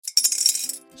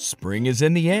Spring is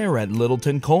in the air at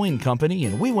Littleton Coin Company,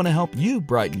 and we want to help you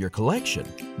brighten your collection.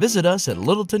 Visit us at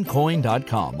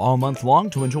littletoncoin.com all month long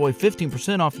to enjoy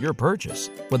 15% off your purchase.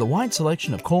 With a wide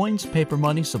selection of coins, paper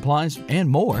money, supplies, and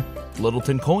more,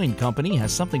 Littleton Coin Company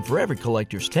has something for every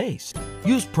collector's taste.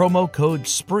 Use promo code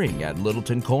SPRING at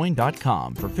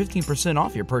littletoncoin.com for 15%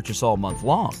 off your purchase all month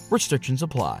long. Restrictions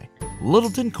apply.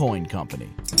 Littleton Coin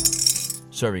Company.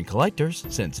 Serving collectors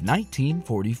since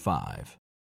 1945.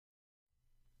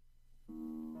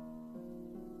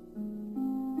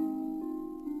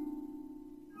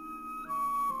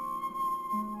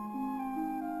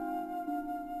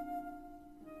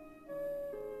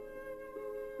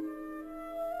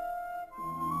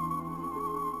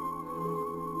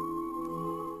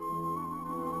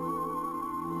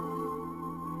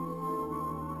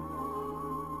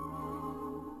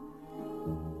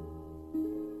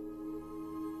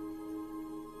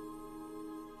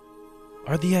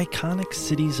 Are the iconic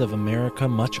cities of America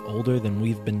much older than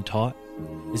we've been taught?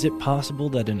 Is it possible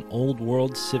that an old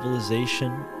world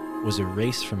civilization was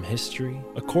erased from history?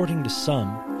 According to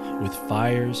some, with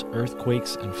fires,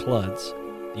 earthquakes, and floods,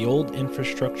 the old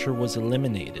infrastructure was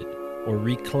eliminated or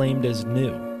reclaimed as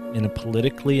new in a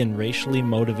politically and racially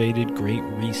motivated Great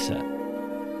Reset.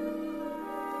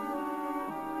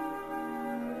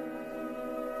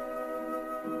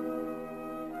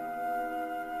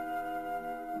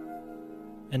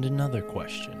 And another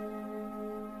question.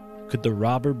 Could the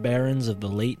robber barons of the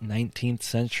late 19th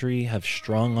century have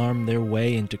strong-armed their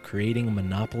way into creating a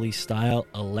monopoly-style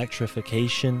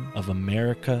electrification of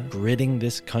America, gridding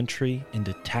this country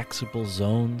into taxable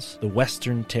zones, the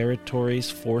Western territories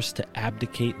forced to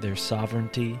abdicate their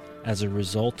sovereignty as a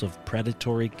result of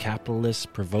predatory capitalists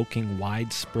provoking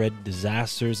widespread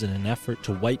disasters in an effort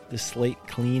to wipe the slate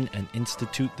clean and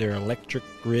institute their electric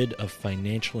grid of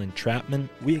financial entrapment?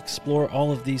 We explore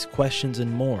all of these questions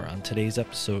and more on today's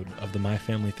episode of the My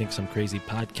Family Thinks I'm Crazy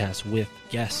podcast with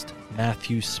guest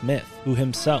Matthew Smith, who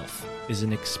himself is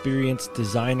an experienced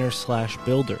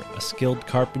designer/builder, a skilled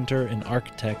carpenter and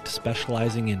architect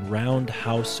specializing in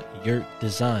roundhouse yurt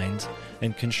designs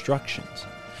and constructions.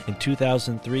 In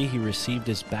 2003, he received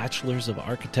his Bachelor's of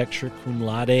Architecture cum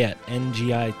laude at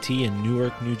NGIT in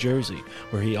Newark, New Jersey,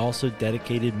 where he also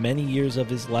dedicated many years of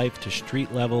his life to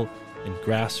street-level and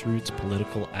grassroots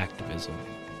political activism.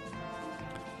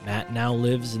 Matt now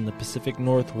lives in the Pacific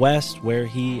Northwest, where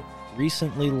he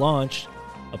recently launched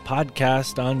a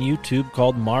podcast on YouTube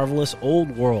called Marvelous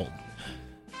Old World.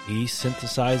 He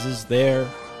synthesizes there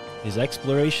his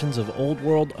explorations of old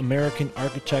world American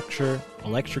architecture,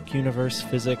 electric universe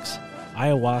physics,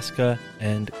 ayahuasca,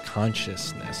 and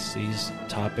consciousness. These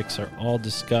topics are all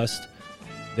discussed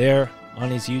there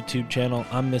on his YouTube channel.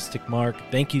 I'm Mystic Mark.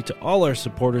 Thank you to all our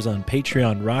supporters on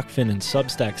Patreon, Rockfin, and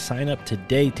Substack. Sign up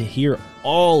today to hear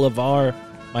all of our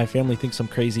My Family Thinks I'm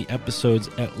Crazy episodes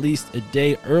at least a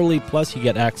day early. Plus, you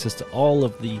get access to all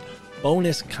of the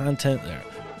bonus content. There are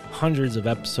hundreds of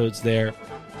episodes there.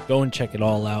 Go and check it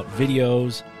all out.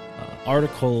 Videos,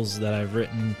 articles that I've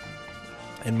written,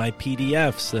 and my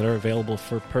PDFs that are available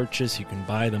for purchase. You can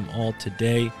buy them all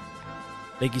today.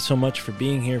 Thank you so much for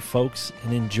being here, folks,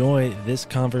 and enjoy this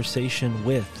conversation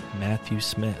with Matthew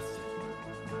Smith.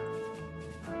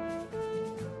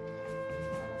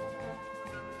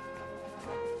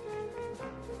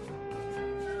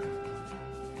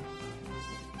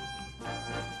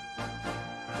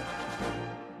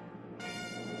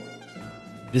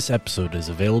 This episode is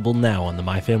available now on the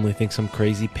My Family Thinks I'm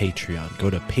Crazy Patreon. Go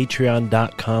to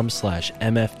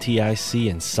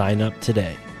patreon.com/MFTIC and sign up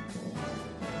today.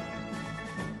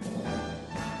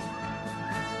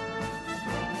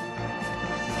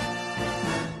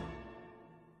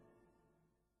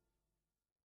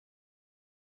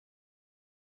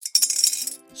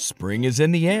 Spring is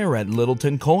in the air at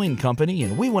Littleton Coin Company,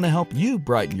 and we want to help you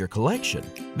brighten your collection.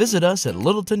 Visit us at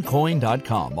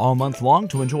littletoncoin.com all month long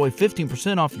to enjoy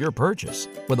 15% off your purchase.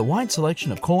 With a wide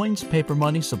selection of coins, paper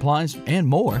money, supplies, and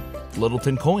more,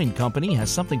 Littleton Coin Company has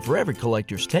something for every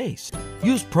collector's taste.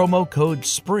 Use promo code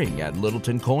SPRING at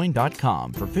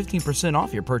littletoncoin.com for 15%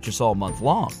 off your purchase all month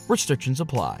long. Restrictions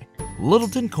apply.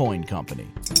 Littleton Coin Company.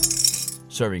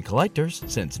 Serving collectors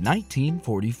since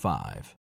 1945.